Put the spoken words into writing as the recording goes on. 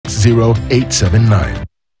860-879.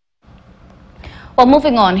 Well,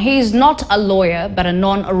 moving on, he is not a lawyer but a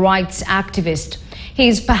non-rights activist. He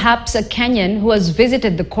is perhaps a Kenyan who has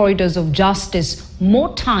visited the corridors of justice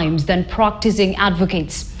more times than practicing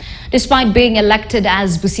advocates. Despite being elected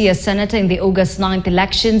as Busia Senator in the August 9th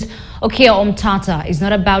elections, Okiya Omtata is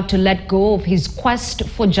not about to let go of his quest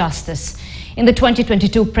for justice. In the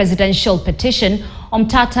 2022 presidential petition,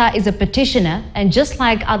 Omtata is a petitioner, and just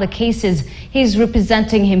like other cases, he is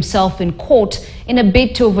representing himself in court in a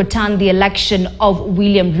bid to overturn the election of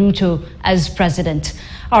William Ruto as president.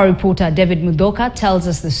 Our reporter David Mudoka tells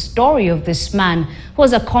us the story of this man who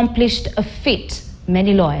has accomplished a feat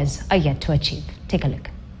many lawyers are yet to achieve. Take a look.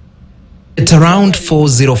 At around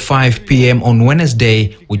 4:05 p.m. on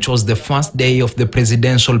Wednesday, which was the first day of the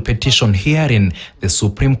presidential petition hearing, the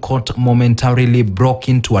Supreme Court momentarily broke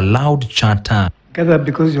into a loud chatter. Gather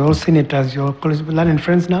because you're all senators, you're colleagues and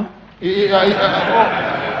friends now?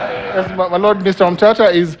 Yes, my Lord, Mr.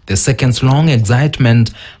 Omtata is... The seconds-long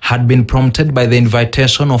excitement had been prompted by the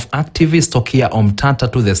invitation of activist Okiya Omtata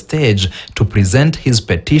to the stage to present his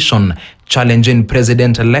petition, challenging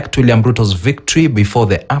President-elect William Ruto's victory before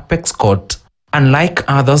the apex court. Unlike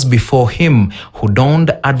others before him, who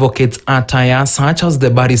donned advocates' attire such as the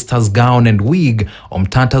barrister's gown and wig,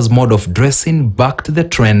 Omtata's mode of dressing bucked the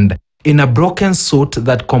trend. In a broken suit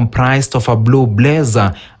that comprised of a blue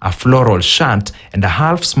blazer, a floral shirt, and a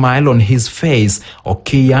half smile on his face,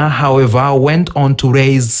 Okiya, however, went on to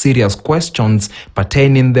raise serious questions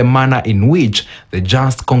pertaining the manner in which the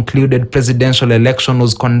just concluded presidential election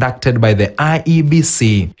was conducted by the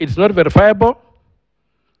IEBC. It's not verifiable.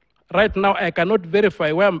 Right now, I cannot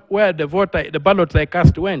verify where the ballots I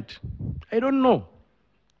cast went. I don't know.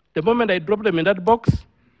 The moment I dropped them in that box,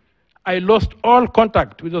 I lost all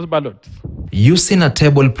contact with those ballots. Using a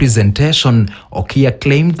table presentation, Okiya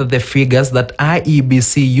claimed that the figures that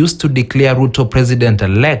IEBC used to declare Ruto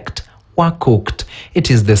president-elect were cooked. It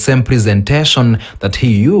is the same presentation that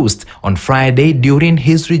he used on Friday during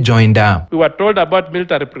his rejoinder. We were told about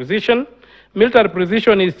military precision. Military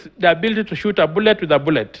precision is the ability to shoot a bullet with a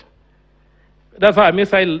bullet. That's how a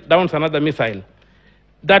missile downs another missile.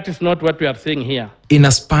 That is not what we are saying here. In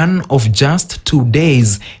a span of just 2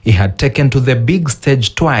 days, he had taken to the big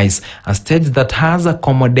stage twice, a stage that has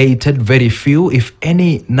accommodated very few, if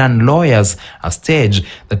any, non-lawyers, a stage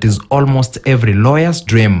that is almost every lawyer's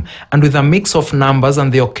dream. And with a mix of numbers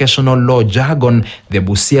and the occasional law jargon, the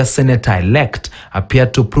Busia Senator-elect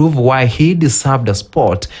appeared to prove why he deserved a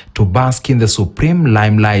spot to bask in the supreme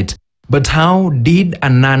limelight. But how did a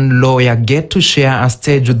non-lawyer get to share a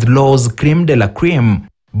stage with law's creme de la creme?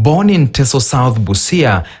 Born in Teso South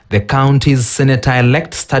Busia, the county's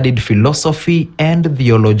senator-elect studied philosophy and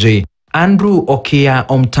theology. Andrew Okiya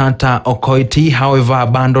Omtata Okoiti, however,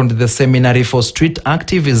 abandoned the seminary for street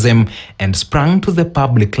activism and sprang to the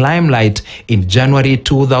public limelight in January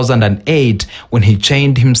 2008 when he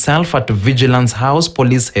chained himself at Vigilance House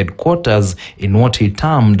Police Headquarters in what he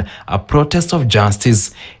termed a protest of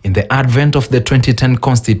justice. In the advent of the 2010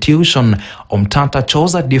 Constitution, Omtata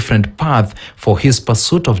chose a different path for his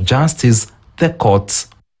pursuit of justice, the courts.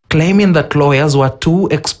 Claiming that lawyers were too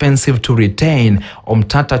expensive to retain,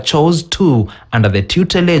 Omtata chose to, under the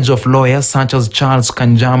tutelage of lawyers such as Charles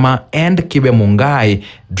Kanjama and Kibe Mungai,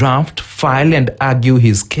 draft, file and argue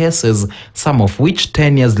his cases, some of which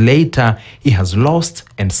 10 years later he has lost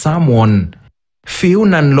and some won. Few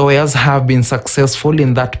non-lawyers have been successful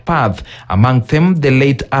in that path, among them the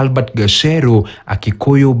late Albert Gasheru, a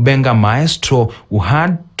Kikuyu Benga maestro who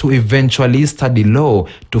had to eventually study law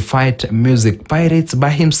to fight music pirates by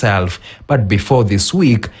himself. But before this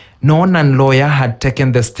week, no non-lawyer had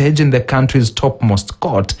taken the stage in the country's topmost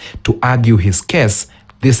court to argue his case.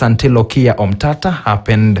 This until Okiya Omtata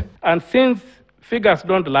happened. And since figures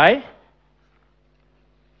don't lie,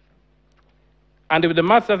 and if the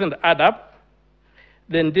math doesn't add up,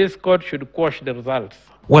 then this court should quash the results.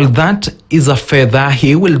 Well, that is a feather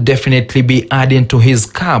he will definitely be adding to his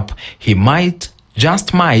cap. He might,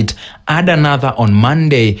 just might, add another on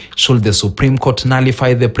Monday should the Supreme Court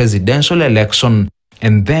nullify the presidential election.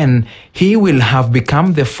 And then he will have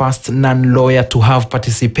become the first non-lawyer to have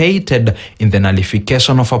participated in the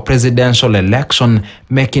nullification of a presidential election,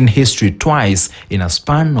 making history twice in a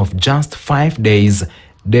span of just 5 days.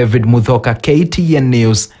 David Mudoka, KTN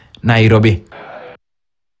News, Nairobi.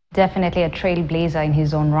 Definitely a trailblazer in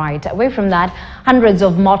his own right. Away from that, hundreds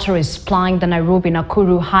of motorists plying the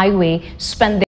Nairobi-Nakuru highway spent